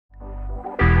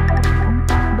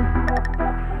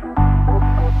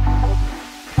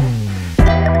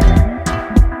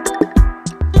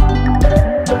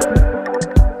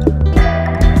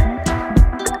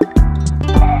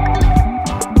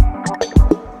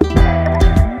Dear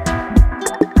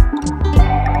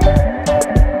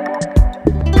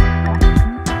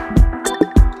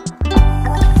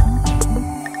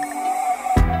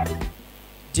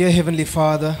Heavenly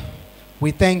Father,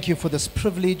 we thank you for this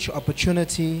privilege,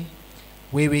 opportunity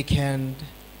where we can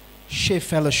share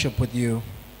fellowship with you.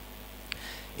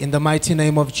 In the mighty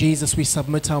name of Jesus, we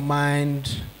submit our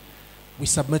mind, we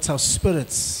submit our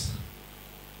spirits,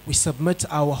 we submit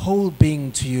our whole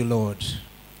being to you, Lord.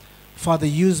 Father,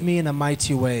 use me in a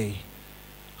mighty way.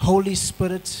 Holy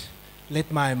Spirit,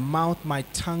 let my mouth, my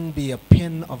tongue be a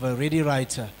pen of a ready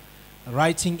writer,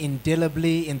 writing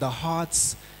indelibly in the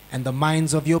hearts and the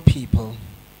minds of your people.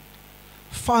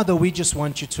 Father, we just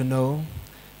want you to know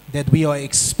that we are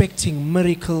expecting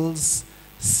miracles,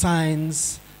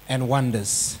 signs, and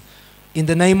wonders. In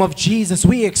the name of Jesus,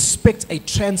 we expect a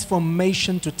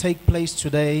transformation to take place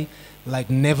today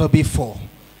like never before.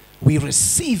 We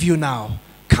receive you now.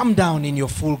 Come down in your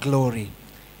full glory.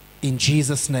 In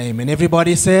Jesus' name. And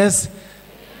everybody says,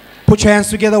 put your hands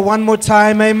together one more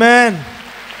time. Amen.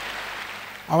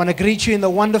 I want to greet you in the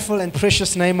wonderful and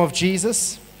precious name of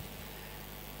Jesus.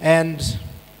 And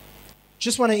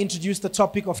just want to introduce the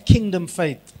topic of kingdom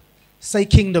faith. Say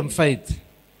kingdom faith.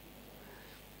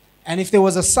 And if there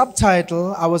was a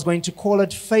subtitle, I was going to call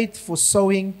it Faith for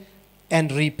Sowing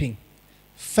and Reaping.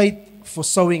 Faith for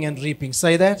Sowing and Reaping.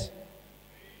 Say that.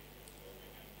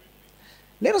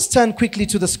 Let us turn quickly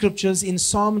to the scriptures in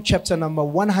Psalm chapter number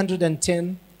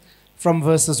 110 from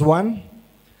verses 1.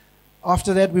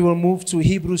 After that, we will move to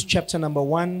Hebrews chapter number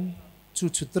 1, 2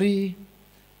 to 3,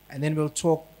 and then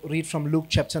we'll read from Luke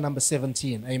chapter number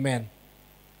 17. Amen.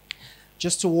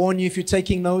 Just to warn you, if you're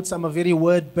taking notes, I'm a very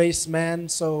word-based man,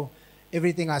 so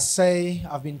everything I say,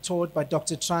 I've been taught by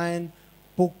Dr. Trine,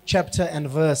 book, chapter, and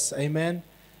verse. Amen.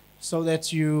 So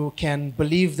that you can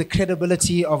believe the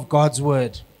credibility of God's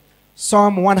word.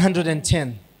 Psalm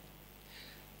 110,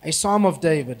 a psalm of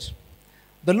David.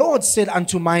 The Lord said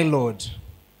unto my Lord,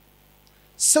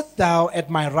 sit thou at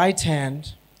my right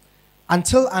hand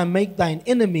until I make thine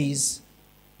enemies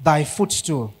thy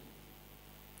footstool.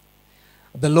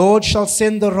 The Lord shall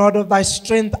send the rod of thy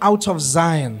strength out of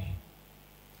Zion.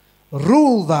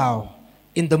 Rule thou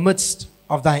in the midst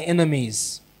of thy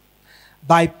enemies.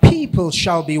 Thy people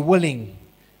shall be willing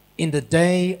in the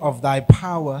day of thy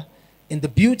power, in the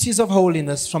beauties of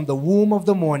holiness from the womb of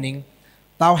the morning.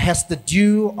 Thou hast the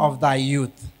dew of thy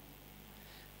youth.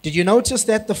 Did you notice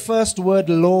that the first word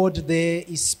Lord there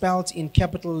is spelled in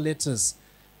capital letters?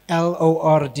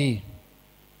 L-O-R-D.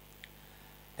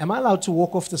 Am I allowed to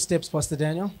walk off the steps, Pastor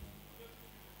Daniel?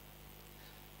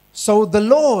 So the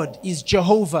Lord is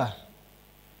Jehovah.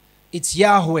 It's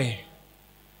Yahweh.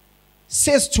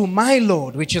 Says to my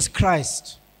Lord, which is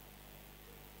Christ,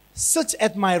 sit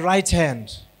at my right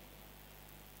hand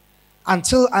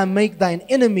until I make thine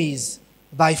enemies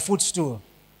thy footstool.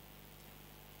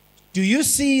 Do you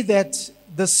see that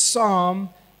the psalm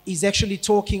is actually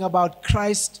talking about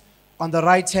Christ on the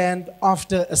right hand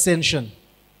after ascension?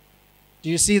 Do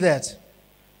you see that?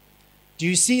 Do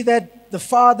you see that the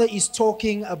Father is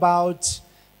talking about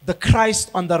the Christ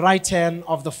on the right hand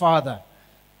of the Father?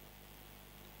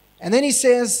 And then he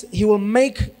says, he will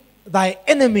make thy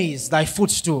enemies thy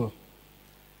footstool.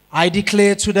 I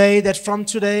declare today that from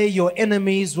today your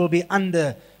enemies will be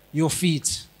under your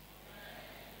feet.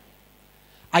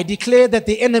 I declare that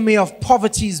the enemy of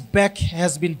poverty's back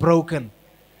has been broken.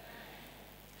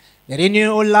 That in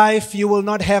your life you will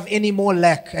not have any more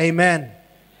lack. Amen.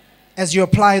 As you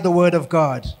apply the word of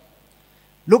God.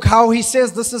 Look how he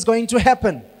says this is going to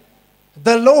happen.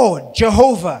 The Lord,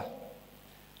 Jehovah,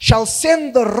 shall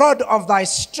send the rod of thy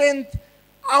strength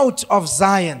out of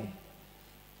Zion.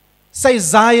 Say,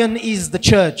 Zion is the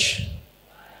church.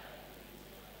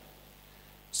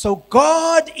 So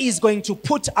God is going to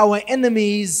put our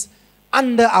enemies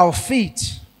under our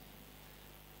feet.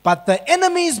 But the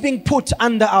enemies being put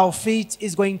under our feet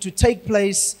is going to take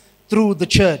place through the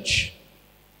church.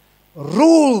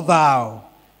 Rule thou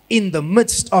in the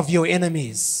midst of your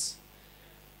enemies.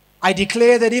 I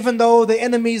declare that even though the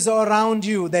enemies are around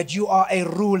you, that you are a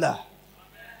ruler.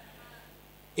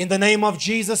 In the name of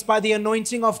Jesus, by the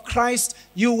anointing of Christ,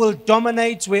 you will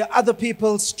dominate where other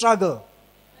people struggle.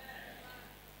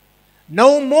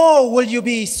 No more will you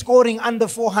be scoring under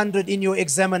 400 in your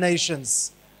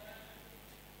examinations.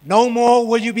 No more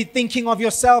will you be thinking of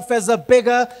yourself as a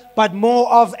beggar, but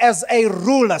more of as a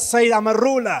ruler. Say, I'm a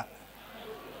ruler.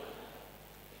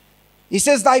 He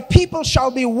says, thy people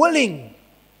shall be willing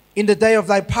in the day of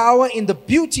thy power, in the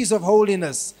beauties of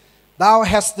holiness. Thou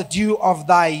hast the dew of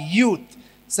thy youth.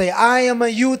 Say, I am a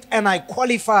youth and I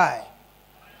qualify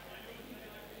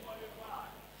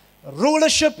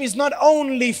Rulership is not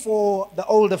only for the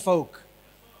older folk.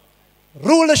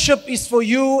 Rulership is for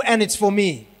you and it's for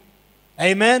me.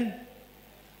 Amen.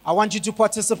 I want you to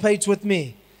participate with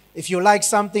me. If you like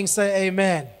something, say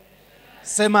amen.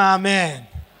 Say my amen.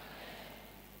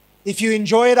 If you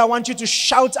enjoy it, I want you to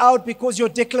shout out, because your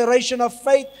declaration of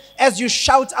faith, as you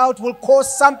shout out, will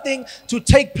cause something to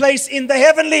take place in the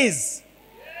heavenlies.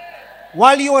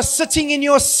 While you are sitting in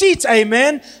your seat,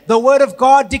 amen, the word of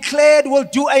God declared will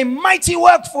do a mighty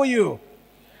work for you.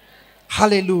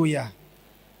 Hallelujah.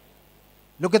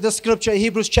 Look at the scripture,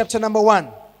 Hebrews chapter number 1,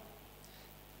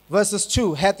 verses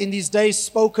 2. Hath in these days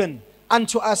spoken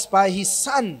unto us by his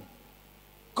Son.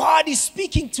 God is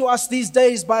speaking to us these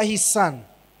days by his Son,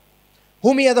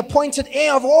 whom he hath appointed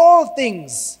heir of all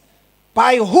things,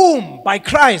 by whom, by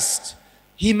Christ,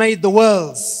 he made the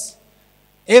worlds.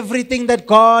 Everything that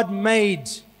God made,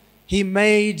 he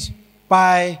made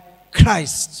by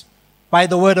Christ, by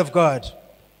the word of God.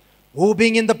 Who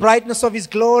being in the brightness of his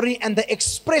glory and the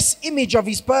express image of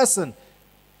his person,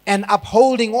 and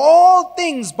upholding all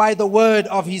things by the word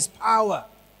of his power.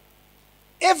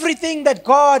 Everything that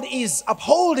God is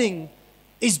upholding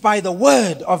is by the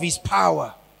word of his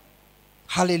power.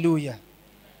 Hallelujah.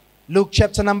 Luke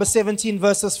chapter number 17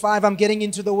 verses 5. I'm getting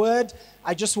into the word.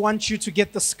 I just want you to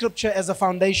get the scripture as a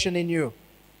foundation in you.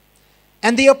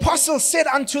 And the apostle said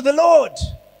unto the Lord,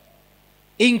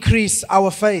 increase our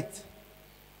faith.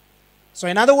 So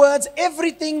in other words,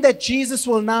 everything that Jesus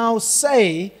will now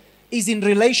say is in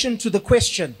relation to the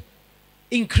question,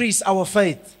 increase our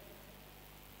faith.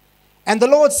 And the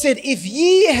Lord said, if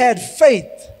ye had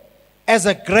faith as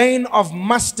a grain of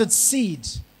mustard seed,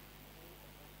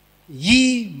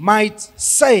 ye might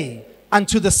say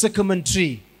unto the sycamore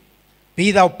tree,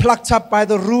 be thou plucked up by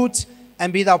the root,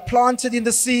 and be thou planted in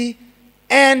the sea,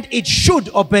 and it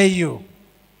should obey you.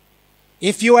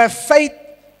 If you have faith,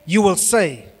 you will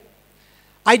say.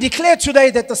 I declare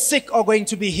today that the sick are going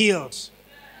to be healed.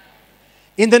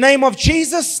 In the name of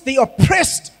Jesus, the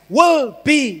oppressed will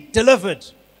be delivered.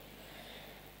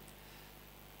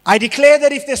 I declare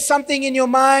that if there's something in your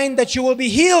mind, that you will be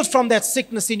healed from that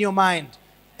sickness in your mind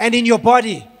and in your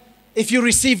body if you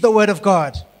receive the word of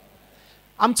God.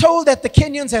 I'm told that the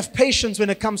Kenyans have patience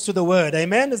when it comes to the word.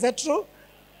 Amen? Is that true?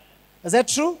 Is that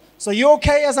true? So you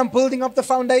okay as I'm building up the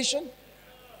foundation?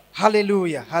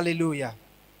 Hallelujah. Hallelujah.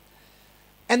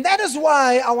 And that is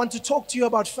why I want to talk to you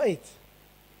about faith.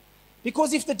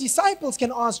 Because if the disciples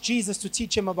can ask Jesus to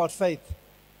teach him about faith,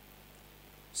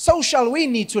 so shall we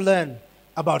need to learn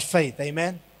about faith.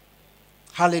 Amen?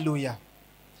 Hallelujah.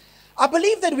 I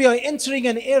believe that we are entering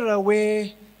an era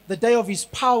where the day of his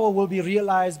power will be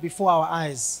realized before our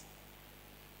eyes.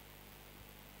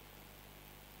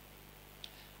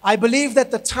 I believe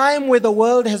that the time where the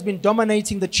world has been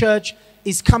dominating the church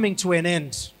is coming to an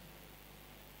end.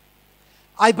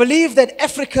 I believe that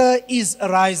Africa is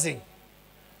arising.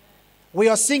 We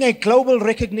are seeing a global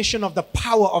recognition of the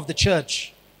power of the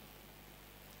church.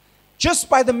 Just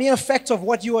by the mere fact of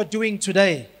what you are doing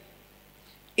today,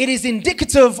 it is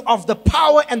indicative of the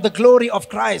power and the glory of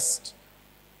Christ.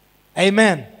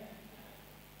 Amen.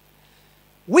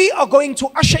 We are going to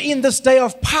usher in this day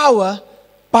of power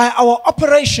by our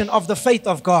operation of the faith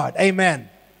of God. Amen.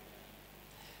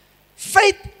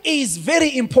 Faith is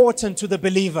very important to the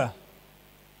believer.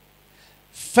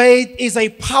 Faith is a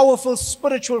powerful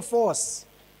spiritual force.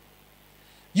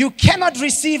 You cannot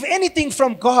receive anything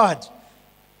from God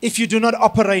if you do not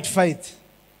operate faith.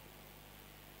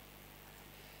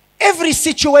 Every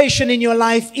situation in your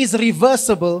life is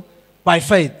reversible by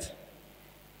faith.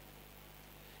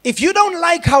 If you don't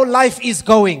like how life is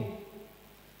going,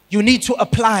 you need to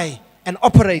apply and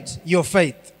operate your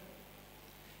faith.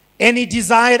 Any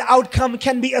desired outcome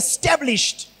can be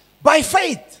established by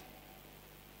faith.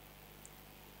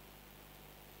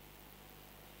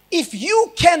 If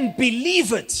you can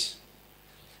believe it,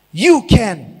 you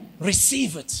can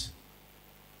receive it.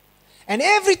 And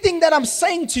everything that I'm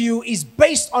saying to you is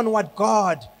based on what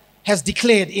God has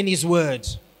declared in his word.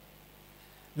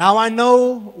 Now I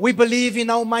know we believe in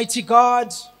Almighty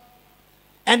God,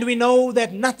 and we know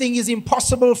that nothing is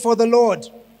impossible for the Lord.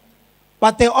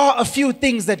 But there are a few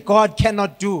things that God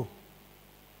cannot do.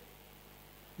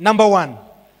 Number one,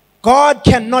 God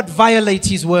cannot violate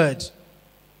his word.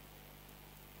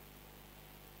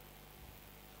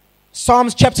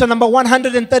 Psalms chapter number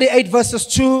 138 verses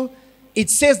 2, it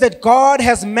says that God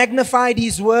has magnified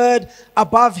his word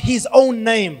above his own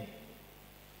name.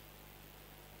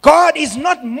 God is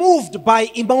not moved by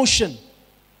emotion.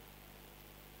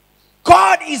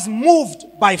 God is moved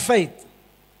by faith.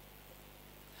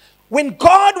 When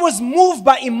God was moved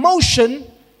by emotion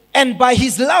and by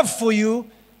his love for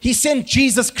you, He sent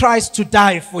Jesus Christ to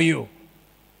die for you.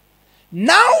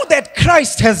 Now that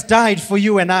Christ has died for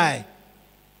you and I,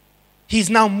 he's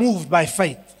now moved by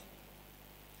faith.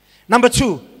 Number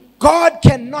two, God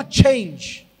cannot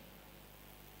change.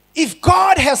 If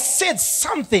God has said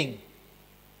something,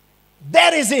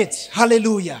 that is it.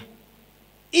 Hallelujah.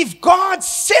 If God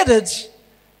said it,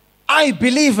 I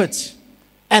believe it.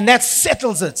 And that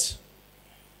settles it.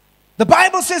 The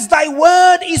Bible says, thy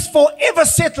word is forever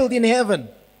settled in heaven.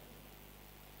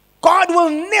 God will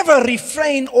never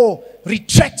refrain or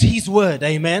retract his word.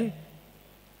 Amen.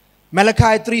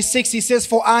 Malachi 3:6, he says,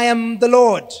 for I am the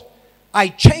Lord, I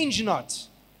change not.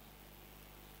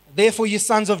 Therefore ye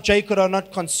sons of Jacob are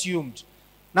not consumed.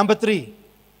 Number 3,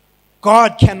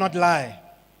 God cannot lie.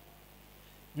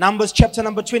 Numbers chapter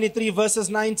number 23 verses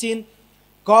 19.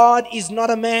 God is not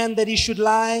a man that he should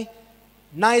lie,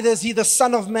 neither is he the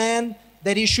son of man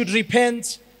that he should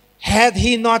repent. Had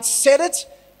he not said it,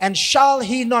 and shall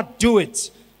he not do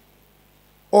it?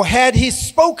 Or had he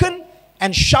spoken,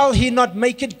 and shall he not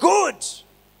make it good?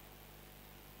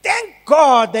 Thank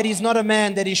God that he's not a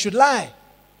man that he should lie.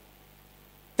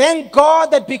 Thank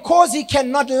God that because he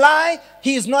cannot lie,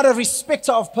 he is not a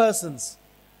respecter of persons.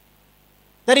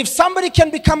 That if somebody can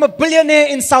become a billionaire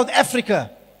in South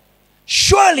Africa,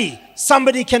 surely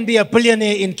somebody can be a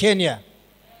billionaire in Kenya.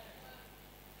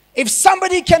 If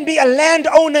somebody can be a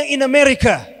landowner in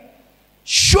America,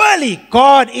 surely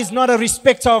God is not a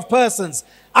respecter of persons.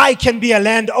 I can be a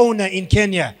landowner in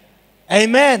Kenya.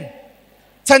 Amen.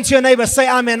 Turn to your neighbor, say,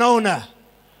 I'm an owner.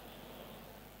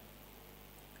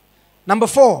 Number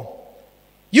 4,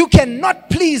 you cannot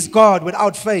please God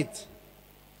without faith.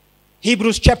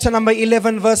 Hebrews chapter number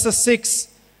 11 verses 6.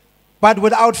 But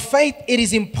without faith it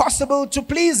is impossible to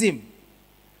please him.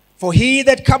 For he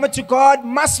that cometh to God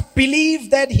must believe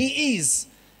that he is,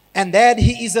 and that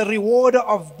he is a rewarder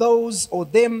of those or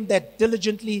them that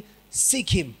diligently seek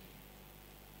him.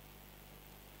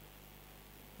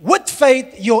 With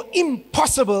faith, your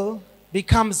impossible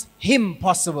becomes him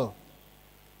possible.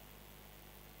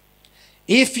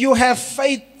 If you have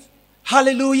faith,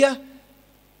 hallelujah,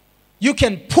 you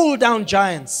can pull down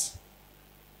giants.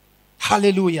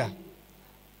 Hallelujah.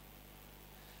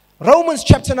 Romans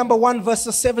chapter number 1 verse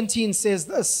 17 says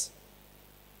this.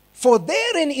 For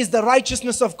therein is the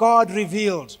righteousness of God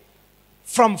revealed,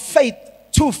 from faith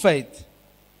to faith.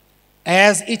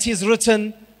 As it is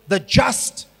written, the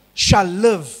just shall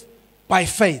live by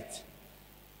faith.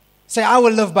 Say, I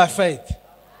will live by faith.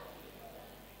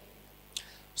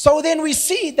 So then we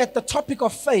see that the topic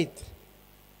of faith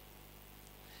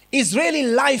is really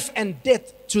life and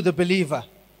death to the believer.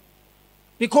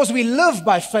 Because we live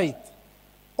by faith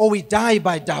or we die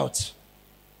by doubt.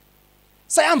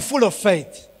 Say, I'm full of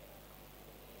faith.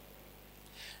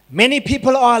 Many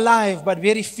people are alive, but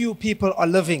very few people are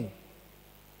living.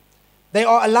 They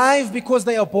are alive because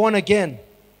they are born again.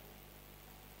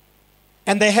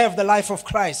 And they have the life of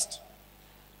Christ.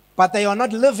 But they are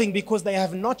not living because they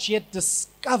have not yet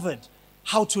discovered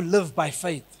how to live by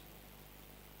faith.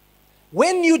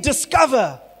 When you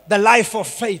discover the life of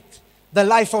faith, the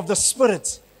life of the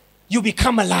Spirit, you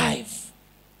become alive.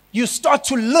 You start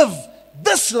to live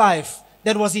this life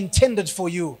that was intended for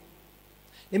you.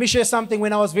 Let me share something.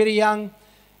 When I was very young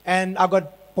and I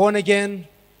got born again,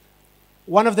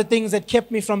 one of the things that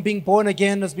kept me from being born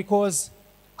again was because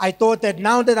I thought that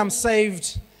now that I'm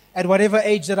saved, at whatever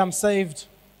age that I'm saved,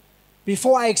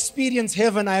 before I experience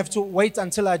heaven, I have to wait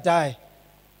until I die.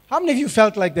 How many of you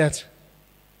felt like that?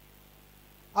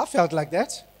 I felt like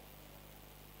that.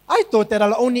 I thought that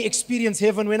I'll only experience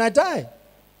heaven when I die.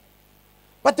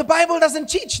 But the Bible doesn't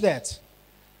teach that.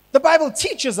 The Bible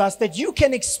teaches us that you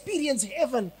can experience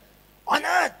heaven on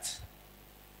earth.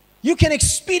 You can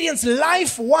experience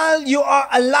life while you are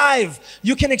alive.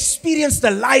 You can experience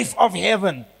the life of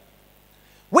heaven.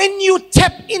 When you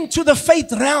tap into the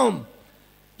faith realm,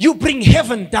 you bring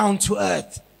heaven down to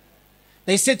earth.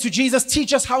 They said to Jesus,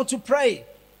 teach us how to pray.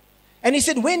 And he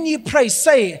said, when you pray,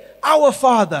 say, Our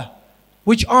Father,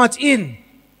 which art in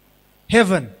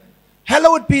heaven,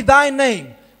 hallowed be thy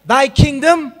name, thy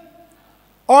kingdom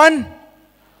on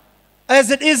as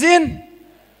it is in.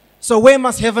 So where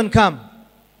must heaven come?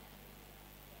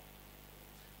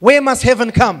 Where must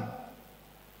heaven come?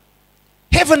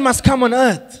 Heaven must come on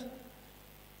earth.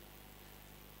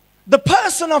 The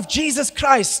person of Jesus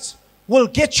Christ will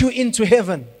get you into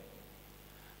heaven.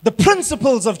 The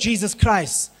principles of Jesus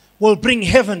Christ will bring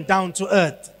heaven down to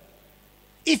earth.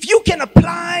 If you can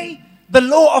apply the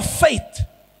law of faith,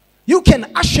 you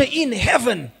can usher in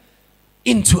heaven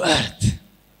into earth.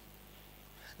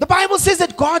 The Bible says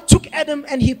that God took Adam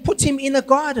and he put him in a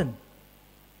garden.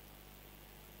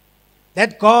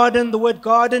 That garden, the word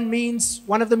garden means,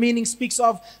 one of the meanings speaks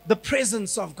of the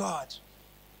presence of God.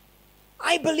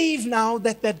 I believe now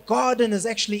that that garden is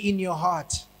actually in your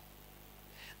heart.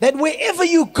 That wherever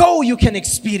you go, you can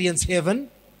experience heaven.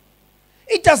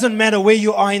 It doesn't matter where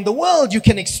you are in the world, you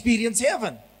can experience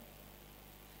heaven.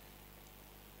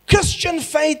 Christian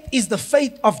faith is the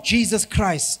faith of Jesus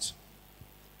Christ.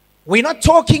 We're not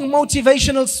talking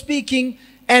motivational speaking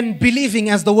and believing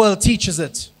as the world teaches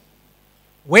it.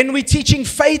 When we're teaching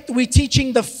faith, we're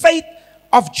teaching the faith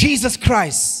of Jesus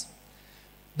Christ.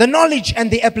 The knowledge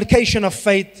and the application of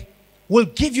faith will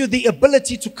give you the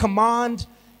ability to command,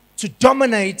 to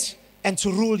dominate, and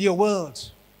to rule your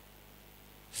world.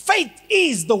 Faith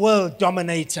is the world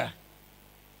dominator.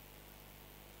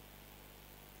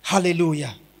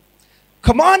 Hallelujah.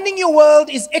 Commanding your world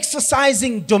is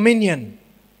exercising dominion.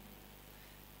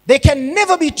 There can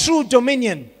never be true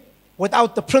dominion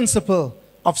without the principle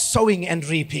of sowing and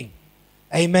reaping.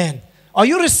 Amen. Are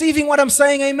you receiving what I'm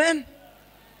saying? Amen.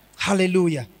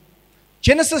 Hallelujah.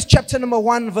 Genesis chapter number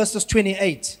 1 verses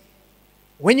 28.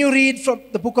 When you read from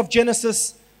the book of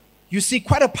Genesis, you see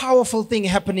quite a powerful thing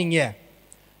happening here.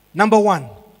 Number 1,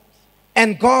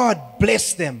 and God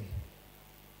blessed them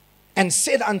and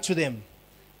said unto them,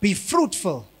 be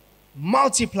fruitful,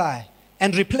 multiply,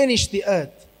 and replenish the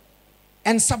earth,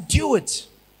 and subdue it,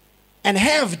 and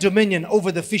have dominion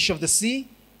over the fish of the sea,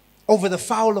 over the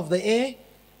fowl of the air,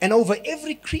 and over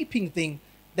every creeping thing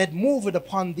that moveth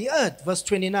upon the earth. Verse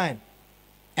 29.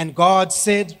 And God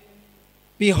said,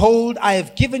 behold, I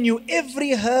have given you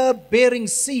every herb bearing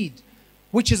seed,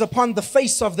 which is upon the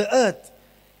face of the earth,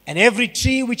 and every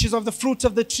tree which is of the fruit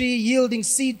of the tree yielding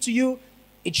seed to you,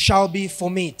 it shall be for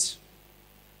meat.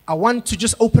 I want to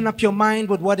just open up your mind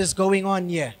with what is going on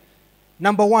here.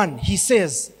 Number 1, he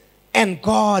says, and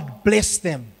God blessed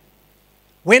them.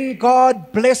 When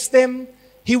God blessed them,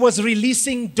 he was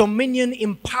releasing dominion,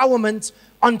 empowerment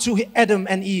unto Adam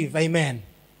and Eve. Amen.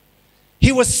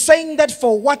 He was saying that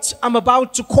for what I'm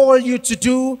about to call you to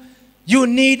do, you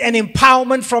need an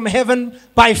empowerment from heaven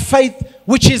by faith,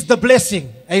 which is the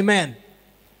blessing. Amen.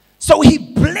 So he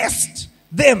blessed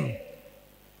them.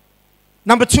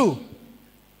 Number 2,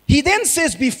 he then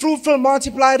says, be fruitful,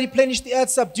 multiply, replenish the earth,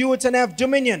 subdue it, and have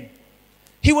dominion.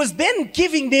 He was then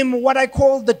giving them what I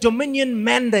call the dominion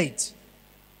mandate.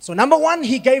 So number 1,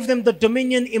 he gave them the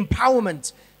dominion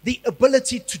empowerment, the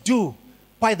ability to do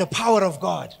by the power of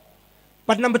God.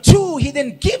 But number 2, he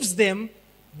then gives them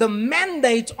the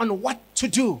mandate on what to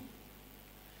do.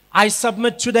 I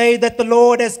submit today that the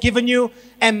Lord has given you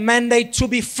a mandate to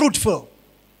be fruitful.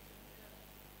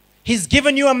 He's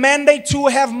given you a mandate to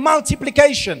have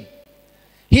multiplication.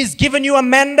 He's given you a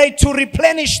mandate to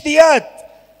replenish the earth.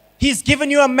 He's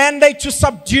given you a mandate to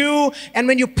subdue. And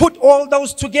when you put all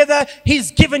those together,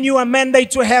 he's given you a mandate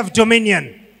to have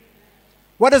dominion.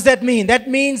 What does that mean? That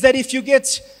means that if you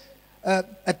get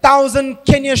 1,000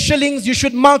 Kenya shillings, you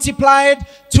should multiply it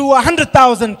to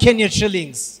 100,000 Kenya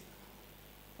shillings.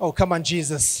 Oh, come on,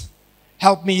 Jesus.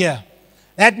 Help me here.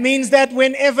 That means that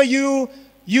whenever you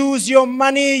use your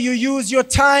money, you use your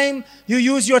time, you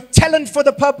use your talent for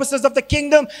the purposes of the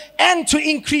kingdom and to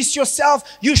increase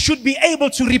yourself, you should be able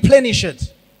to replenish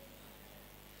it.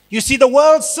 You see, the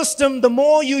world system, the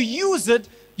more you use it,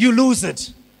 you lose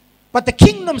it. But the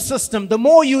kingdom system, the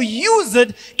more you use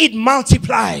it, it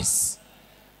multiplies.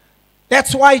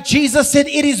 That's why Jesus said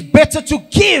it is better to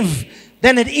give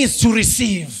than it is to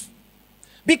receive.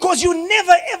 Because you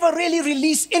never ever really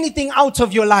release anything out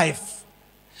of your life.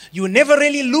 You never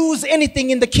really lose anything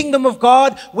in the kingdom of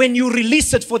God when you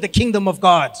release it for the kingdom of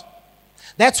God.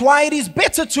 That's why it is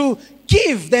better to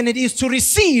give than it is to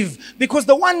receive. Because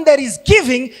the one that is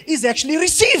giving is actually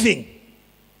receiving.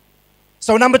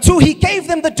 So number 2, he gave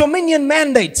them the dominion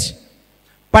mandate.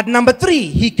 But number 3,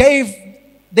 he gave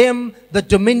them the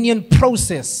dominion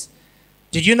process.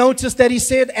 Did you notice that he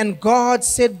said, and God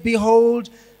said, behold,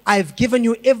 I've given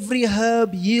you every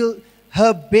herb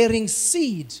bearing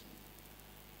seed.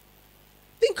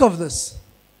 Think of this.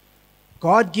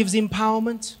 God gives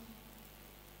empowerment.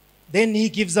 Then he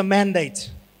gives a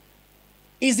mandate.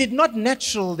 Is it not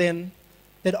natural then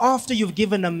that after you've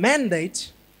given a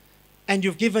mandate and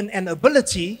you've given an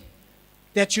ability,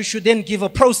 that you should then give a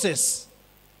process?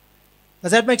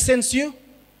 Does that make sense to you?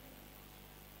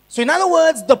 So in other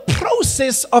words, the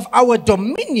process of our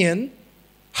dominion,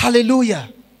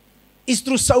 hallelujah, is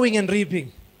through sowing and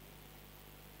reaping.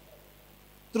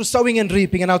 Through sowing and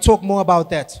reaping, and I'll talk more about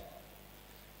that.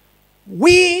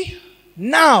 We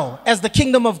now, as the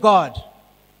kingdom of God,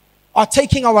 are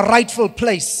taking our rightful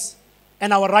place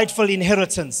and our rightful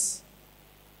inheritance.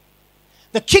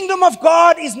 The kingdom of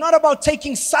God is not about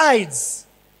taking sides.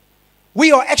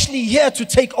 We are actually here to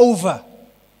take over.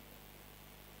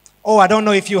 Oh, I don't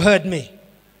know if you heard me.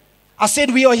 I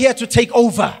said we are here to take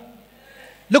over.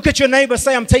 Look at your neighbor,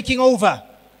 say, I'm taking over.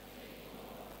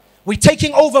 We're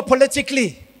taking over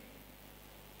politically.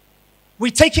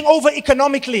 We're taking over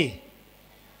economically.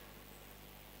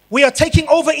 We are taking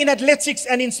over in athletics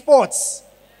and in sports.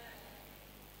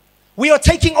 We are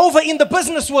taking over in the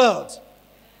business world.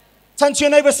 Turn to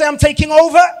your neighbor, say, I'm taking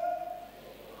over.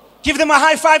 Give them a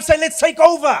high five, say, let's take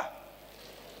over.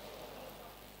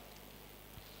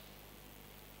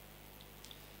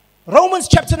 Romans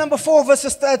chapter number 4,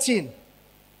 verses 13.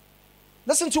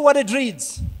 Listen to what it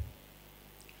reads.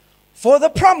 For the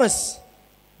promise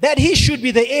that he should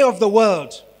be the heir of the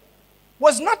world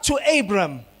was not to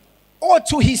Abram or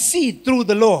to his seed through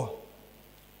the law,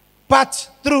 but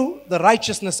through the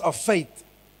righteousness of faith.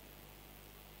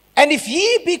 And if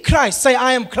ye be Christ, say,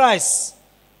 I am Christ,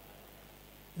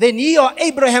 then ye are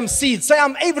Abraham's seed. Say,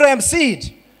 I'm Abraham's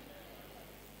seed,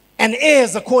 and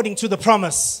heirs according to the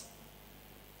promise.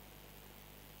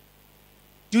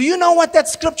 Do you know what that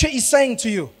scripture is saying to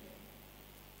you?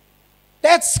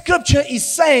 That scripture is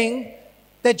saying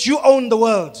that you own the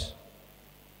world.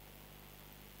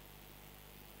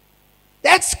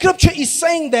 That scripture is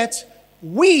saying that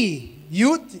we,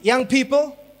 youth, young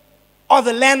people, are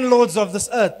the landlords of this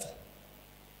earth.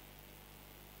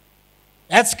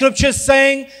 That scripture is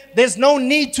saying there's no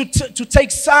need to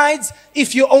take sides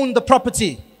if you own the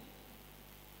property.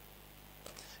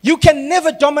 You can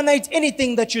never dominate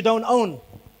anything that you don't own.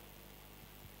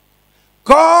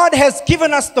 God has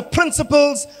given us the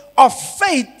principles of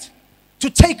faith to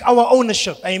take our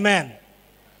ownership. Amen.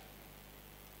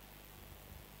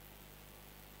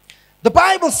 The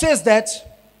Bible says that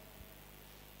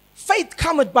faith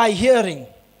cometh by hearing,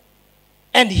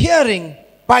 and hearing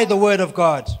by the word of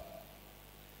God.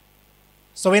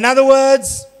 So in other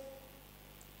words,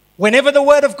 whenever the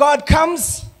word of God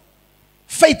comes,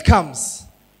 faith comes.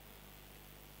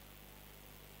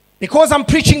 Because I'm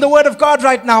preaching the word of God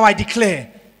right now, I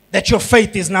declare that your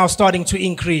faith is now starting to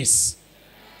increase.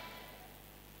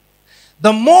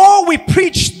 The more we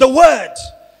preach the word,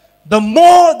 the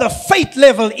more the faith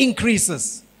level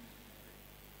increases.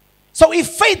 So if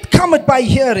faith cometh by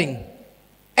hearing,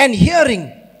 and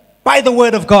hearing by the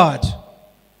word of God,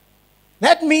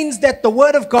 that means that the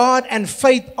word of God and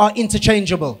faith are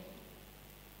interchangeable.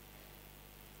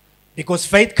 Because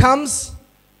faith comes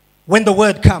when the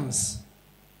word comes.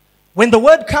 When the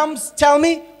word comes, tell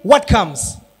me, what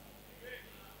comes?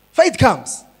 Faith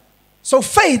comes. So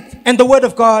faith and the word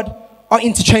of God are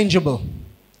interchangeable.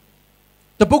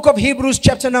 The book of Hebrews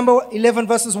chapter number 11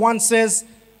 verses 1 says,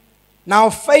 now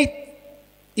faith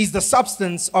is the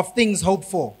substance of things hoped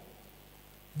for,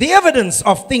 the evidence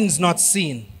of things not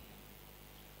seen.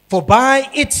 For by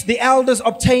it the elders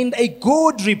obtained a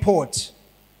good report.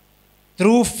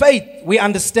 Through faith we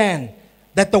understand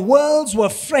that the worlds were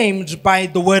framed by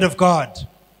the word of God,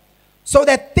 so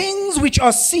that things which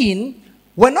are seen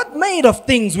were not made of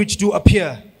things which do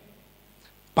appear.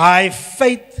 By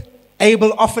faith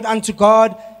Abel offered unto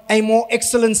God a more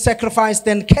excellent sacrifice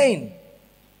than Cain,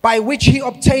 by which he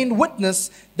obtained witness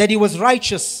that he was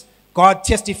righteous, God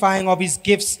testifying of his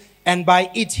gifts, and by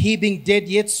it he being dead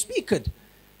yet speaketh.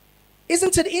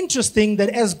 Isn't it interesting that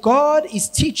as God is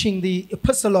teaching the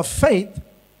epistle of faith,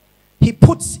 he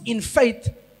puts in faith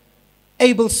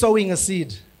Abel sowing a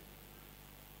seed?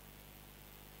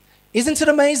 Isn't it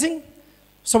amazing?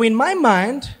 So in my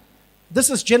mind, this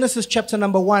is Genesis chapter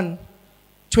number 1,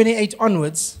 28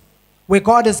 onwards, where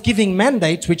God is giving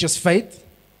mandate, which is faith,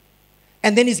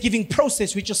 and then he's giving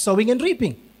process, which is sowing and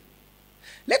reaping.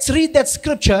 Let's read that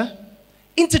scripture,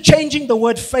 interchanging the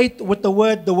word faith with the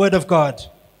word of God.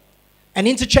 And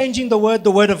interchanging the word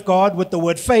of God with the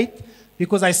word faith,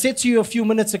 because I said to you a few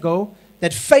minutes ago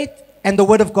that faith and the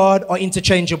word of God are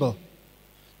interchangeable.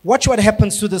 Watch what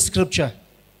happens to the scripture.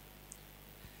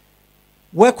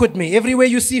 Work with me. Everywhere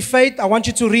you see faith, I want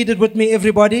you to read it with me,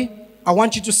 everybody. I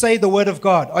want you to say the word of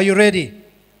God. Are you ready?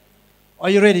 Are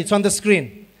you ready? It's on the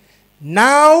screen.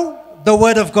 Now the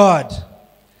word of God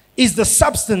is the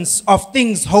substance of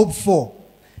things hoped for,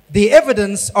 the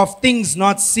evidence of things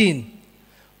not seen.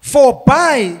 For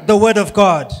by the word of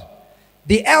God,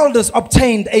 the elders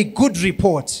obtained a good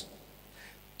report.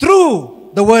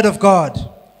 Through the word of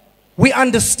God, we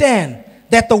understand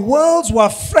that the worlds were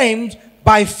framed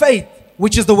by faith,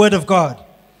 which is the word of God,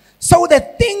 so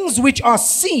that things which are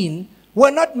seen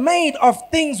were not made of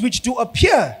things which do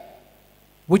appear,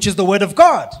 which is the word of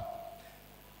God.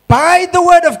 By the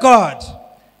word of God,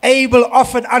 Abel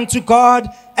offered unto God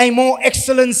a more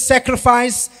excellent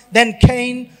sacrifice than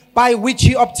Cain, by which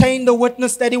he obtained the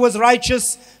witness that he was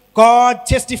righteous, God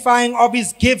testifying of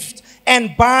his gift,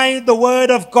 and by the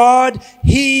word of God,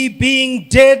 he being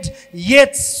dead,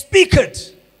 yet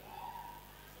speaketh.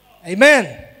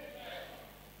 Amen.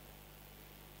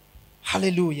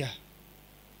 Hallelujah.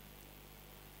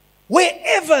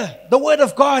 Wherever the word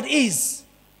of God is,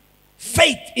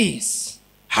 faith is.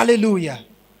 Hallelujah.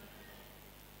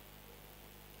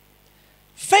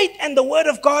 Faith and the word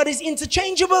of God is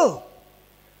interchangeable.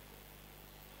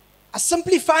 I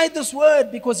simplified this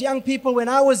word because young people, when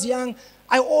I was young,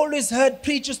 I always heard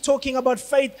preachers talking about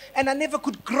faith and I never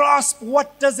could grasp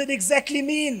what does it exactly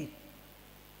mean.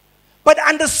 But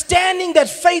understanding that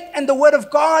faith and the word of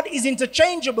God is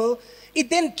interchangeable, it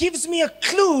then gives me a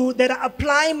clue that I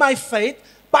apply my faith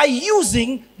by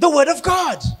using the word of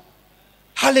God.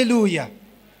 Hallelujah.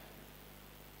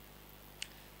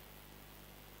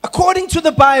 According to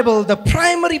the Bible, the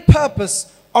primary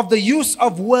purpose of the use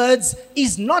of words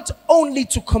is not only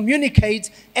to communicate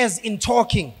as in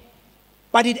talking,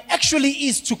 but it actually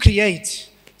is to create.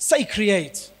 Say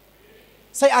create.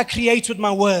 Say I create with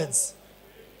my words.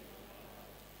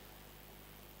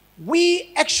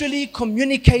 We actually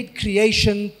communicate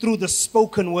creation through the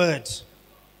spoken word.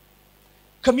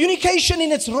 Communication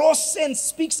in its raw sense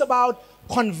speaks about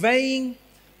conveying,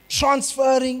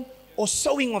 transferring, or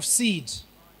sowing of seed.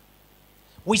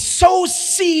 We sow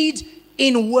seed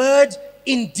in word,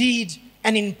 in deed,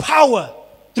 and in power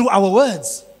through our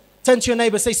words. Turn to your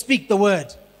neighbor, say, speak the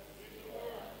word.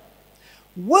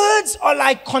 Words are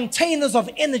like containers of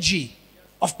energy,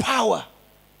 of power.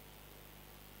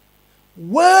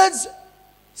 Words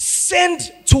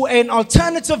send to an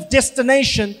alternative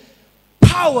destination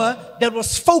power that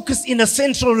was focused in a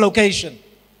central location.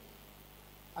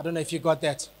 I don't know if you got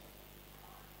that.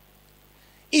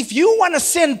 If you want to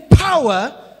send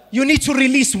power, you need to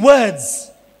release words.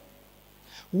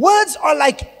 Words are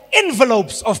like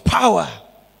envelopes of power,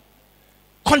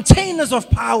 containers of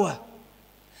power.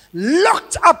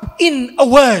 Locked up in a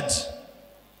word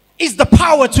is the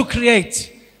power to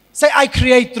create. Say, I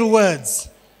create through words.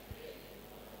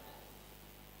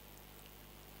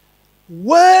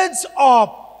 Words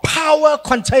are power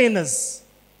containers.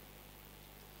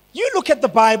 You look at the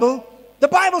Bible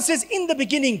says, in the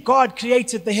beginning, God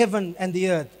created the heaven and the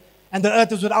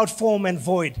earth was without form and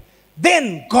void.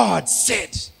 Then God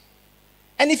said.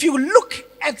 And if you look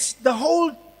at the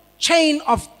whole chain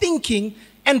of thinking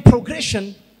and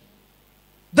progression,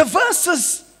 the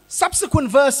subsequent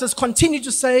verses continue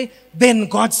to say, then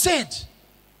God said.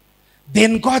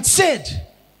 Then God said.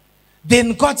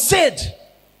 Then God said.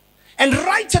 And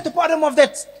right at the bottom of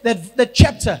that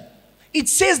chapter, it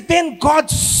says, then God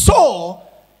saw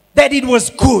that it was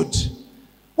good.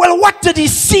 Well, what did he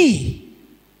see?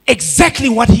 Exactly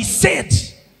what he said.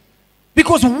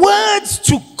 Because words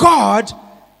to God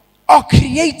are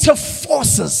creative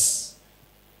forces.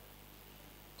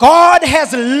 God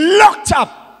has locked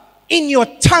up in your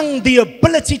tongue the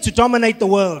ability to dominate the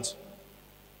world.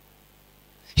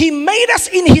 He made us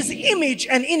in his image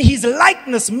and in his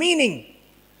likeness, meaning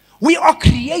we are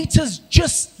creators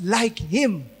just like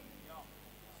him.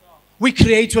 We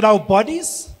create with our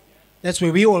bodies. That's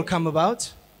where we all come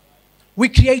about. We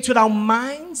create with our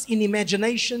minds in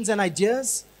imaginations and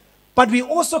ideas. But we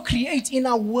also create in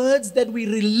our words that we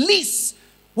release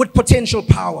with potential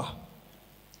power.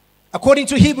 According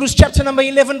to Hebrews chapter number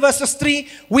 11 verses 3,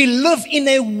 we live in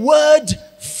a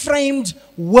word-framed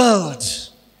world.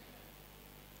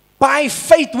 By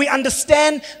faith we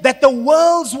understand that the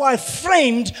worlds were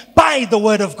framed by the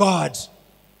word of God.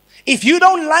 If you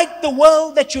don't like the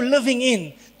world that you're living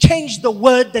in, change the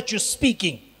word that you're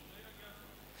speaking.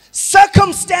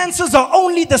 Circumstances are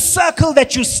only the circle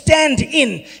that you stand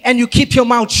in and you keep your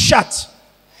mouth shut.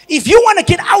 If you want to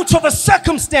get out of a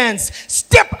circumstance,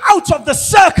 step out of the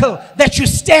circle that you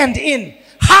stand in.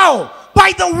 How?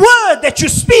 By the word that you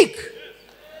speak.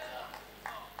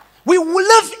 We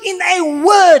live in a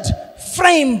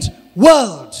word-framed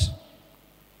world.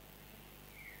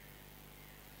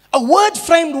 A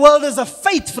word-framed world is a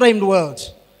faith-framed world.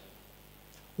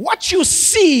 What you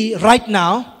see right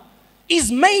now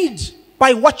is made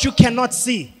by what you cannot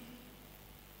see.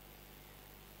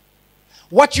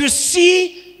 What you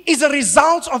see is a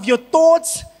result of your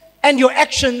thoughts and your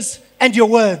actions and your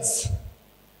words.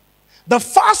 The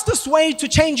fastest way to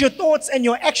change your thoughts and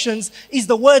your actions is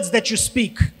the words that you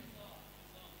speak.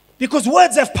 Because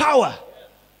words have power.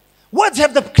 Words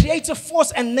have the creative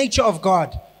force and nature of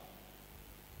God.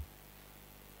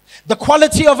 The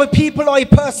quality of a people or a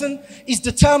person is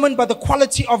determined by the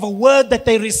quality of a word that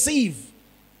they receive.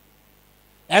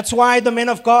 That's why the men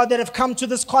of God that have come to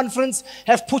this conference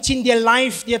have put in their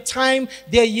life, their time,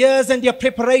 their years, and their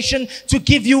preparation to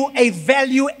give you a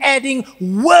value-adding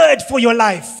word for your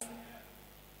life.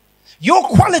 Your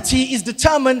quality is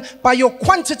determined by your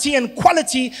quantity and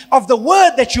quality of the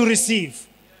word that you receive.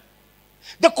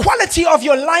 The quality of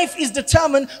your life is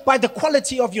determined by the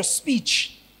quality of your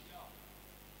speech.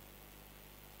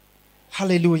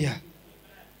 Hallelujah.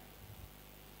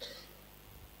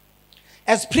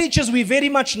 As preachers, we very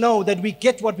much know that we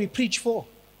get what we preach for.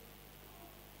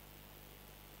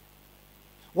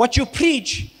 What you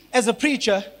preach as a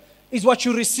preacher is what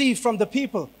you receive from the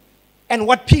people, and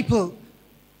what people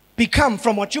become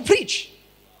from what you preach.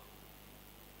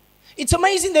 It's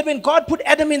amazing that when God put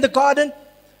Adam in the garden,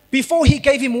 before he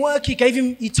gave him work,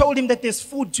 he told him that there's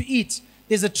food to eat.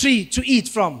 There's a tree to eat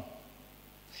from.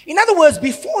 In other words,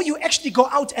 before you actually go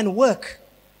out and work,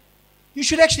 you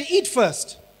should actually eat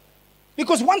first.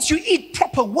 Because once you eat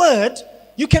proper word,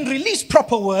 you can release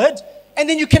proper word, and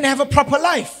then you can have a proper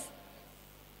life.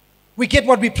 We get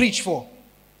what we preach for.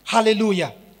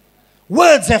 Hallelujah.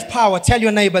 Words have power. Tell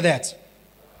your neighbor that.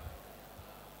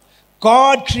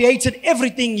 God created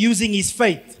everything using his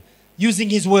faith, using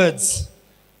his words.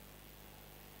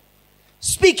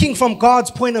 Speaking from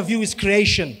God's point of view is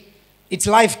creation. It's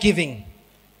life-giving.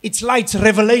 It's light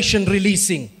revelation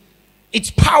releasing.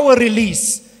 It's power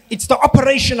release. It's the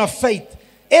operation of faith.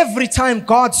 Every time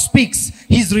God speaks,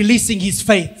 he's releasing his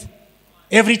faith.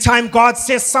 Every time God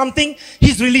says something,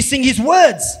 he's releasing his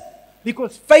words.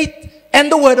 Because faith and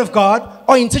the word of God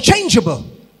are interchangeable.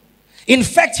 In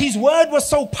fact, his word was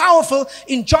so powerful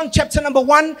in John chapter number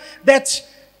 1 that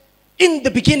in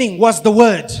the beginning was the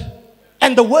word.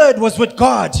 And the word was with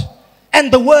God.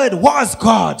 And the word was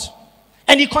God.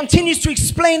 And he continues to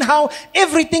explain how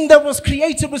everything that was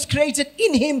created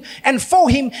in him and for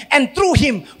him and through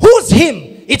him. Who's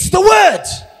him? It's the word.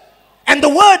 And the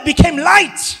word became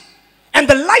light. And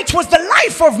the light was the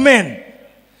life of men.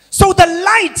 So the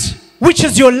light, which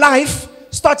is your life,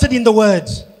 started in the word.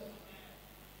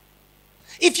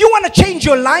 If you want to change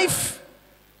your life,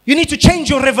 you need to change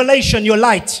your revelation, your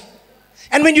light.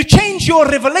 And when you change your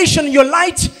revelation, your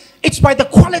light, it's by the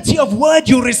quality of word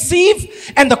you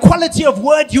receive and the quality of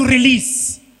word you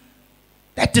release.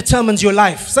 That determines your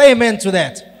life. Say amen to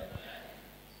that.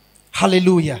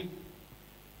 Hallelujah.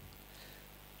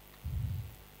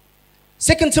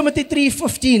 2 Timothy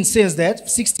 3:15 says that,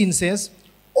 16 says,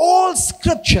 all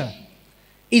scripture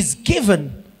is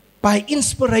given by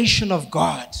inspiration of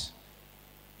God.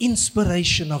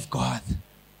 Inspiration of God.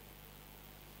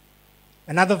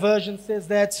 Another version says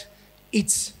that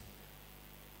it's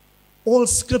all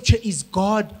scripture is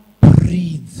God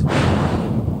breathed.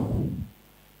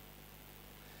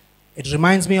 It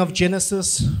reminds me of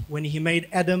Genesis when he made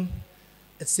Adam.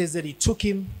 It says that he took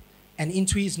him and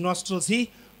into his nostrils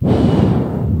he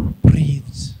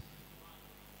breathed.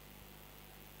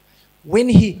 When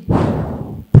he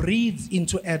breathed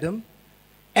into Adam,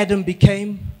 Adam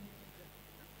became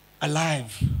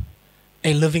alive,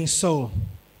 a living soul,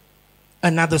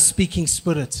 another speaking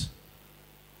spirit.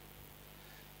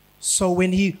 So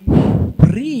when he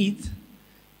breathed,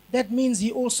 that means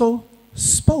he also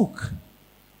spoke.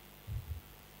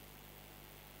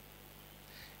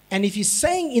 And if he's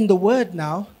saying in the word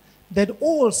now that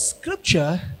all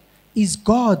scripture is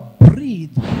God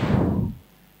breathed,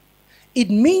 it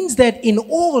means that in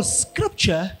all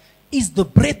scripture is the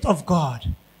breath of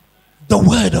God, the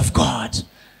word of God,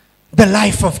 the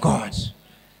life of God.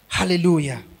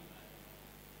 Hallelujah.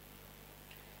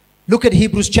 Look at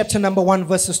Hebrews chapter number 1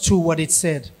 verses 2, what it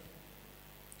said.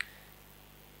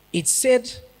 It said,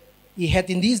 he had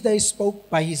in these days spoke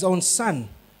by his own son,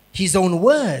 his own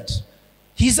word,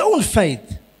 his own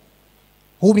faith,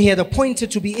 whom he had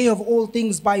appointed to be heir of all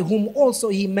things, by whom also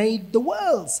he made the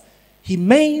worlds. He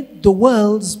made the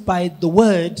worlds by the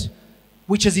word,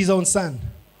 which is his own son.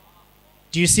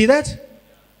 Do you see that?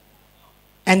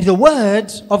 And the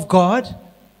word of God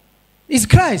is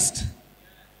Christ.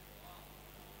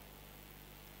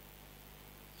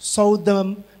 So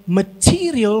the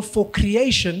material for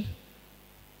creation,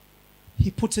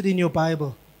 he puts it in your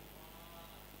Bible.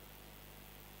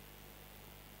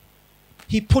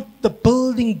 He put the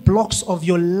building blocks of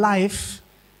your life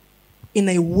in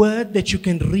a word that you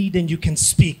can read and you can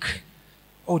speak.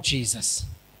 Oh, Jesus.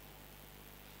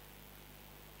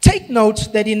 Take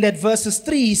note that in that verses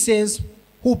 3 he says,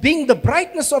 who being the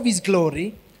brightness of his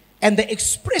glory and the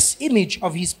express image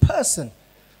of his person.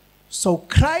 So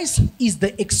Christ is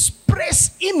the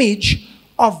express image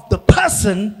of the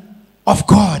person of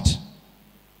God.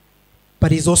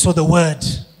 But he's also the word.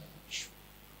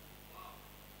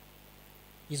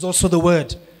 He's also the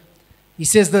word. He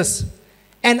says this,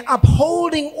 and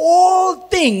upholding all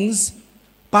things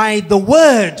by the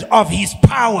word of his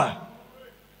power.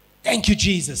 Thank you,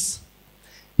 Jesus.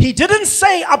 He didn't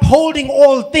say upholding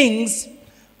all things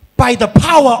by the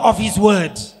power of his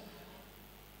word.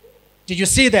 Did you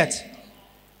see that?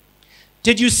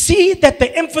 Did you see that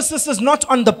the emphasis is not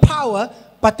on the power,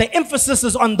 but the emphasis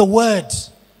is on the word?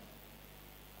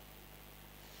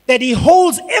 That he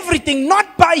holds everything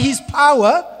not by his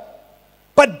power,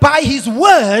 but by his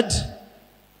word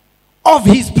of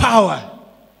his power.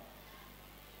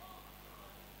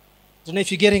 I don't know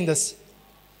if you're getting this.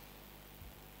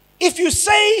 If you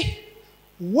say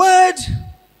word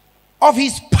of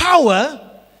his power,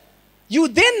 you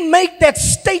then make that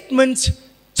statement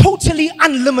totally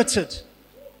unlimited.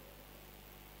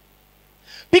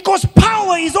 Because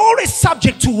power is always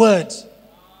subject to word.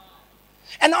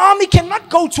 An army cannot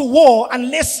go to war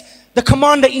unless the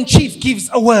commander-in-chief gives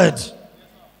a word.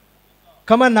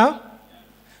 Come on now.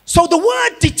 So the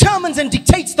word determines and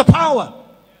dictates the power.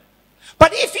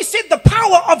 But if he said the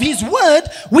power of his word,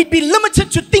 we'd be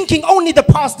limited to thinking only the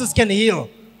pastors can heal.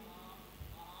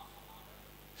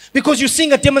 Because you're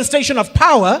seeing a demonstration of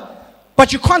power,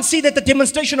 but you can't see that the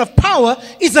demonstration of power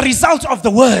is a result of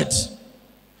the word.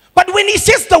 But when he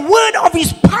says the word of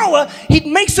his power, it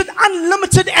makes it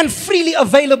unlimited and freely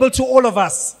available to all of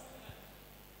us.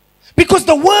 Because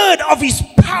the word of his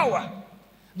power,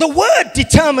 the word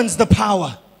determines the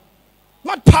power,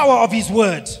 not power of his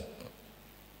word.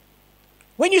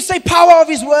 When you say power of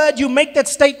his word, you make that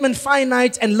statement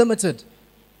finite and limited.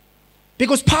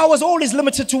 Because power is always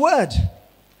limited to word.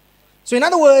 So in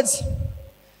other words,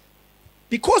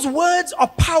 because words are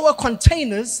power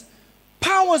containers,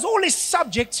 power is always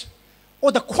subject,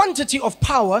 or the quantity of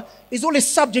power is always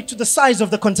subject to the size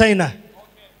of the container.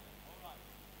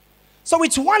 So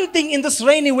it's one thing in this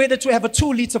rainy weather to have a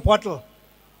 2-liter bottle.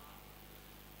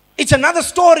 It's another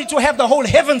story to have the whole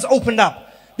heavens opened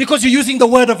up because you're using the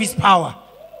word of his power.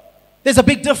 There's a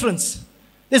big difference.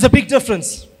 There's a big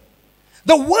difference.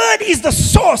 The word is the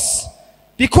source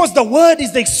because the word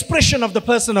is the expression of the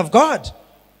person of God,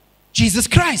 Jesus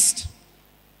Christ.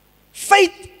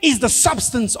 Faith is the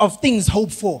substance of things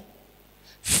hoped for.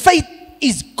 Faith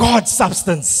is God's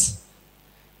substance.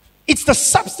 It's the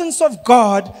substance of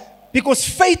God because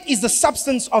faith is the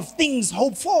substance of things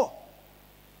hoped for.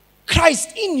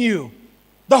 Christ in you,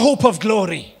 the hope of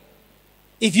glory.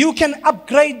 If you can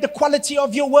upgrade the quality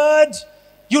of your word,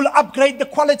 you'll upgrade the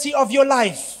quality of your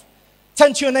life.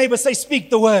 Turn to your neighbor, say, speak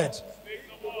the word.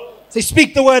 Say,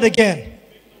 speak the word again.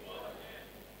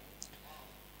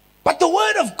 But the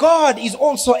word of God is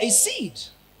also a seed.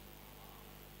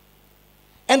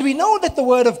 And we know that the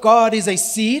word of God is a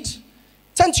seed.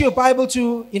 Turn to your Bible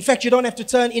to, in fact, you don't have to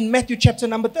turn, in Matthew chapter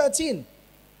number 13.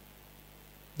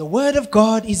 The word of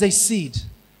God is a seed.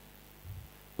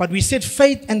 But we said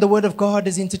faith and the word of God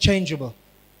is interchangeable.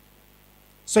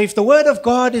 So if the word of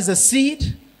God is a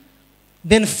seed,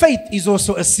 then faith is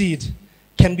also a seed,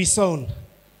 can be sown.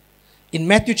 In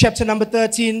Matthew chapter number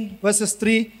 13, verses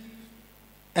 3,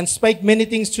 and spake many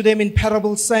things to them in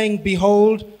parables, saying,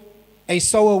 behold, a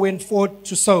sower went forth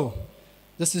to sow.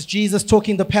 This is Jesus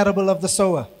talking the parable of the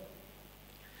sower.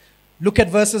 Look at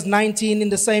verses 19 in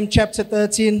the same chapter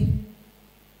 13.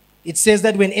 It says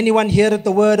that when anyone heareth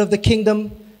the word of the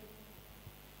kingdom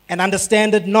and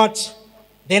understandeth not,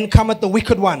 then cometh the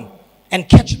wicked one and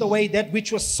catcheth away that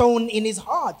which was sown in his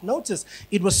heart. Notice,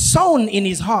 it was sown in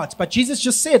his heart. But Jesus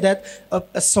just said that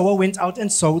a sower went out and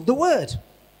sowed the word.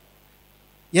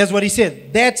 Here's what he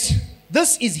said, that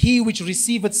this is he which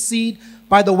receiveth seed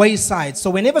by the wayside. So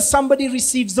whenever somebody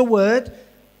receives the word,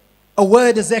 a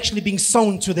word is actually being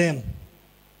sown to them.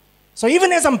 So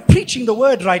even as I'm preaching the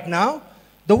word right now,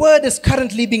 the word is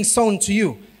currently being sown to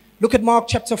you. Look at Mark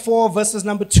chapter 4, verses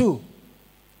number 2.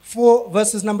 4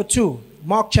 verses number 2.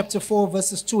 Mark chapter 4,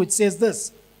 verses 2. It says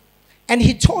this. And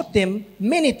he taught them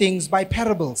many things by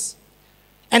parables,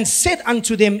 and said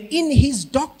unto them in his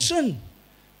doctrine.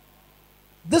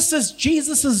 This is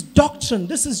Jesus' doctrine.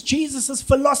 This is Jesus'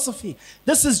 philosophy.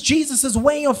 This is Jesus'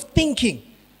 way of thinking.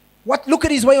 Look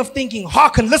at his way of thinking.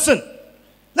 Hearken, listen.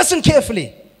 Listen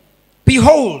carefully.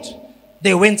 Behold,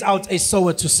 there went out a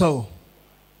sower to sow.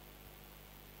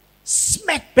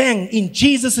 Smack bang in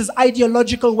Jesus'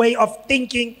 ideological way of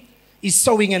thinking is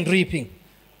sowing and reaping.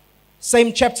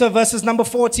 Same chapter, verses number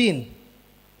 14.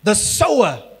 The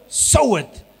sower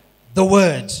soweth the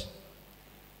word.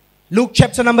 Luke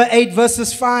chapter number 8,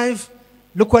 verses 5.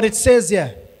 Look what it says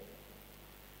here.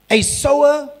 A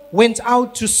sower went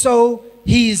out to sow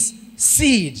his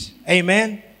seed.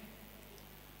 Amen.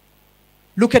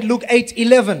 Look at Luke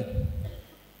 8:11.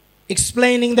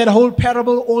 explaining that whole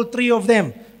parable, all three of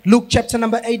them. Luke chapter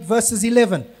number 8, verses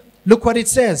 11. Look what it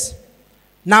says.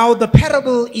 Now the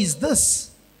parable is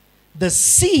this. The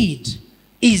seed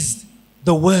is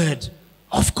the word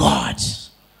of God.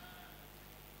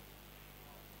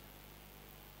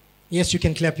 Yes, you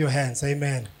can clap your hands.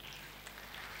 Amen.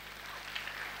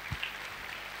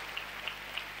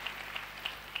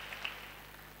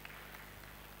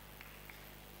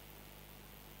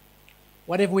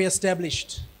 What have we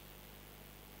established?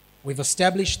 We've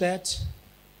established that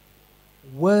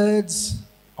words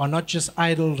are not just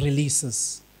idle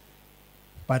releases,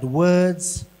 but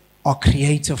words are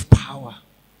creative power.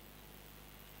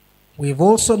 We've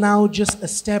also now just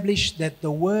established that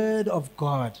the word of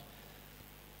God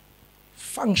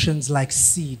functions like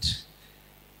seed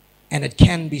and it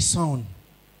can be sown.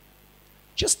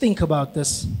 Just think about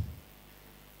this.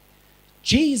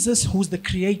 Jesus, who's the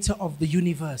creator of the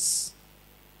universe,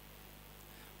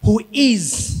 who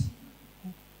is,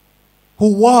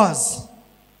 who was,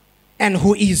 and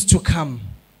who is to come,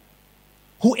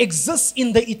 who exists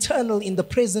in the eternal, in the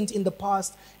present, in the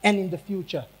past, and in the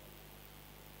future,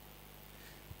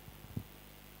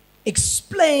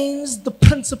 explains the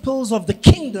principles of the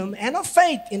kingdom and of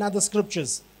faith in other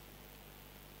scriptures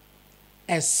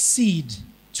as seed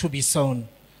to be sown.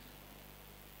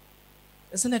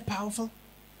 Isn't that powerful?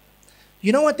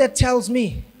 You know what that tells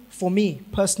me, for me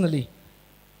personally?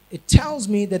 It tells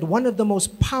me that one of the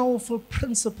most powerful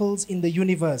principles in the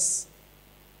universe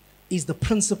is the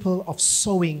principle of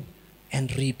sowing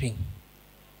and reaping.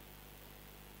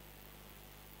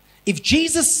 If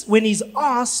Jesus, when he's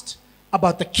asked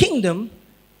about the kingdom,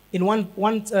 in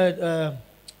one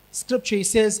scripture he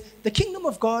says, the kingdom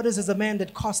of God is as a man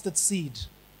that casteth seed.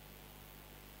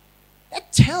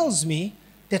 That tells me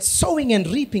that sowing and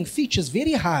reaping features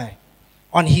very high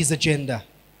on his agenda.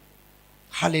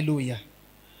 Hallelujah.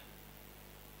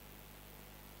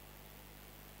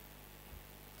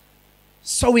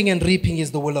 Sowing and reaping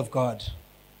is the will of God.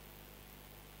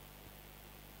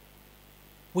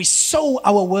 We sow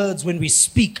our words when we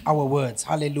speak our words.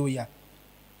 Hallelujah.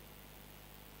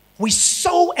 We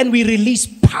sow and we release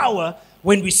power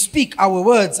when we speak our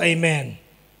words. Amen.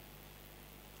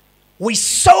 We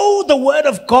sow the word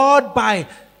of God by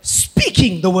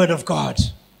speaking the word of God.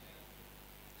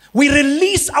 We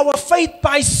release our faith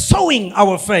by sowing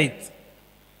our faith.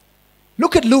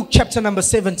 Look at Luke chapter number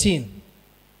 17.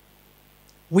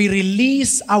 We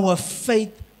release our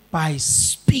faith by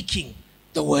speaking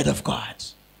the word of God.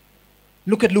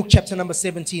 Look at Luke chapter number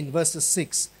 17, verses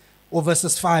 6 or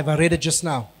verses 5. I read it just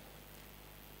now.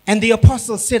 And the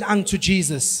apostles said unto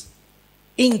Jesus,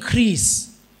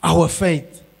 increase our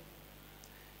faith.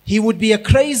 He would be a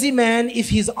crazy man if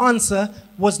his answer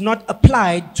was not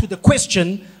applied to the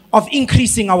question of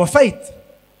increasing our faith.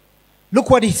 Look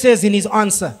what he says in his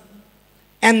answer.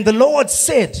 And the Lord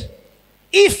said,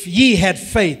 if ye had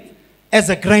faith as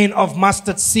a grain of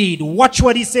mustard seed. Watch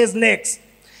what he says next.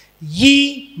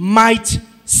 Ye might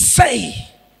say.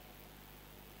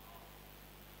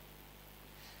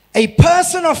 A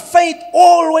person of faith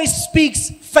always speaks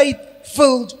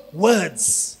faith-filled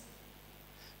words.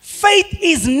 Faith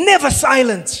is never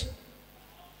silent.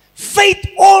 Faith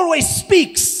always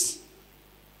speaks.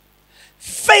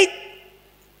 Faith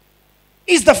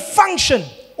is the function,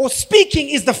 or speaking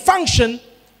is the function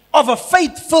of a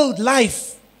faith-filled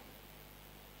life.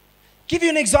 Give you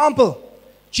an example.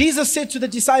 Jesus said to the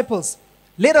disciples,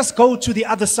 let us go to the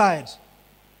other side.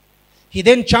 He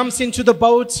then jumps into the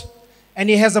boat and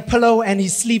he has a pillow and he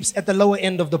sleeps at the lower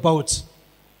end of the boat.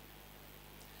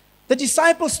 The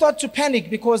disciples start to panic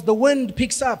because the wind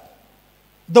picks up.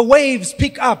 The waves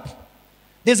pick up.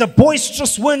 There's a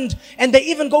boisterous wind, and they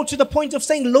even go to the point of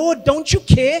saying, Lord, don't you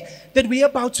care that we are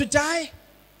about to die?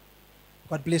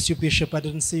 God bless you, Bishop. I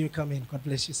didn't see you come in. God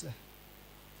bless you, sir.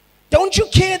 Don't you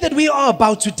care that we are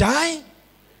about to die?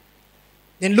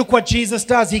 Then look what Jesus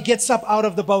does. He gets up out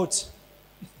of the boat.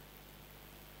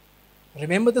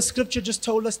 Remember the scripture just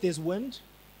told us there's wind,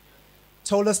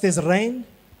 told us there's rain,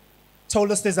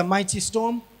 told us there's a mighty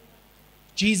storm.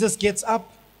 Jesus gets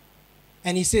up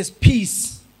and he says,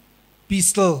 peace, be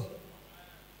still.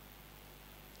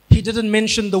 He didn't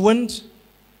mention the wind.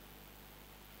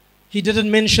 He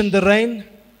didn't mention the rain.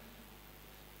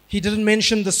 He didn't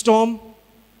mention the storm.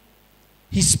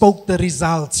 He spoke the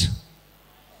result.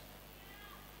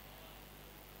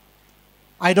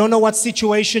 I don't know what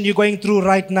situation you're going through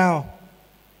right now.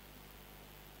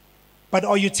 But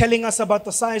are you telling us about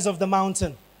the size of the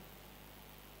mountain?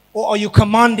 Or are you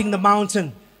commanding the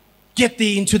mountain, get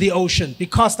thee into the ocean, be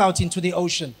cast out into the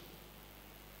ocean?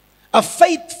 A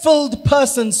faith-filled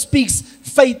person speaks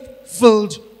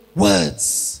faith-filled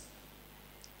words.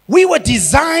 We were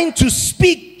designed to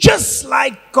speak just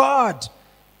like God.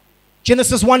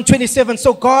 Genesis 1:27,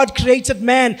 so God created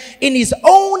man in his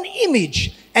own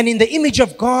image, and in the image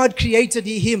of God created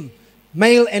he him.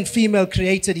 Male and female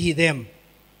created he them.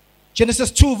 Genesis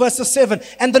 2 verse 7,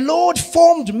 and the Lord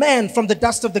formed man from the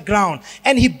dust of the ground,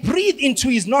 and he breathed into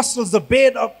his nostrils the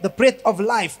breath of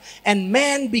life, and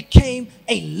man became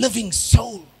a living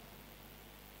soul.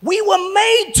 We were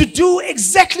made to do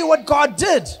exactly what God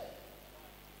did.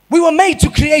 We were made to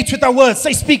create with our words.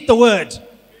 Say, speak the word.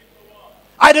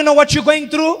 I don't know what you're going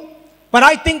through, but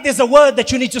I think there's a word that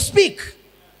you need to speak.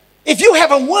 If you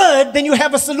have a word, then you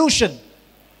have a solution.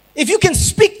 If you can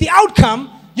speak the outcome,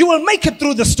 you will make it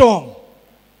through the storm.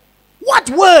 What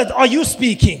word are you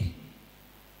speaking?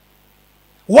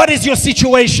 What is your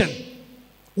situation?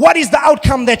 What is the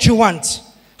outcome that you want?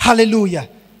 Hallelujah.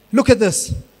 Look at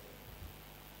this.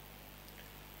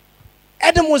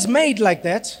 Adam was made like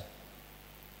that.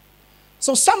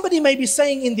 So somebody may be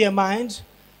saying in their mind,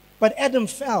 but Adam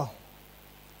fell,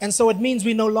 and so it means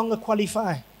we no longer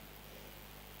qualify.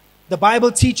 The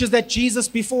Bible teaches that Jesus,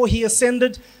 before he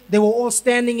ascended, they were all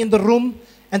standing in the room,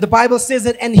 and the Bible says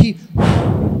that, and he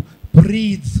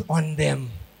breathed on them.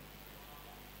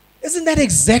 Isn't that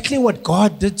exactly what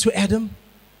God did to Adam?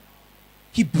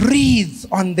 He breathed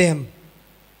on them.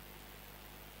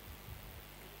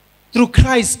 Through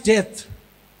Christ's death,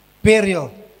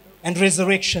 burial, and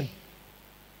resurrection,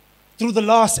 through the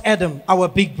last Adam, our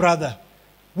big brother,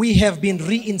 we have been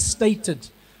reinstated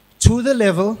to the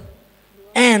level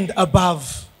and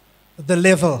above the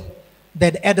level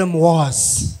that Adam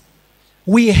was.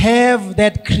 We have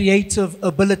that creative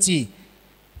ability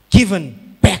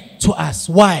given back to us.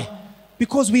 Why?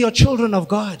 Because we are children of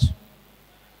God.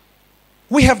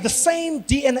 We have the same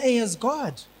DNA as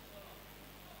God.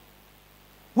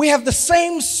 We have the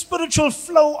same spiritual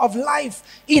flow of life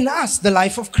in us, the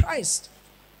life of Christ.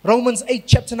 Romans 8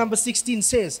 chapter number 16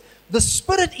 says, the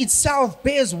Spirit itself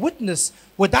bears witness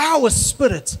with our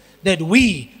spirit that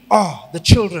we are the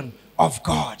children of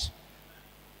God.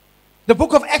 The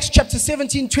book of Acts chapter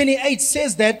 17:28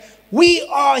 says that we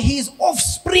are his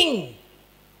offspring.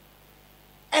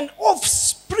 And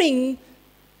offspring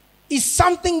is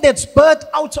something that's birthed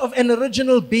out of an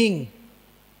original being.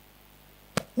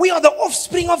 We are the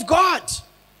offspring of God.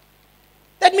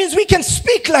 That means we can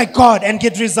speak like God and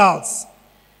get results.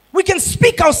 We can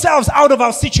speak ourselves out of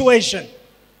our situation.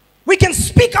 We can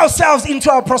speak ourselves into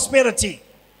our prosperity.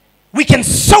 We can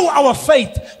sow our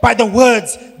faith by the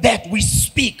words that we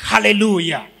speak.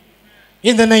 Hallelujah.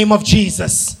 In the name of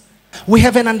Jesus. We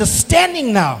have an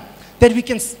understanding now that we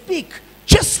can speak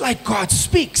just like God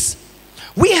speaks.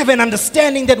 We have an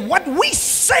understanding that what we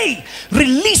say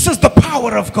releases the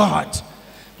power of God.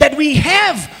 That we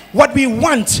have what we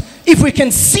want. If we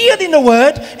can see it in the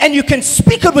word and you can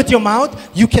speak it with your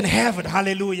mouth, you can have it.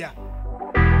 Hallelujah.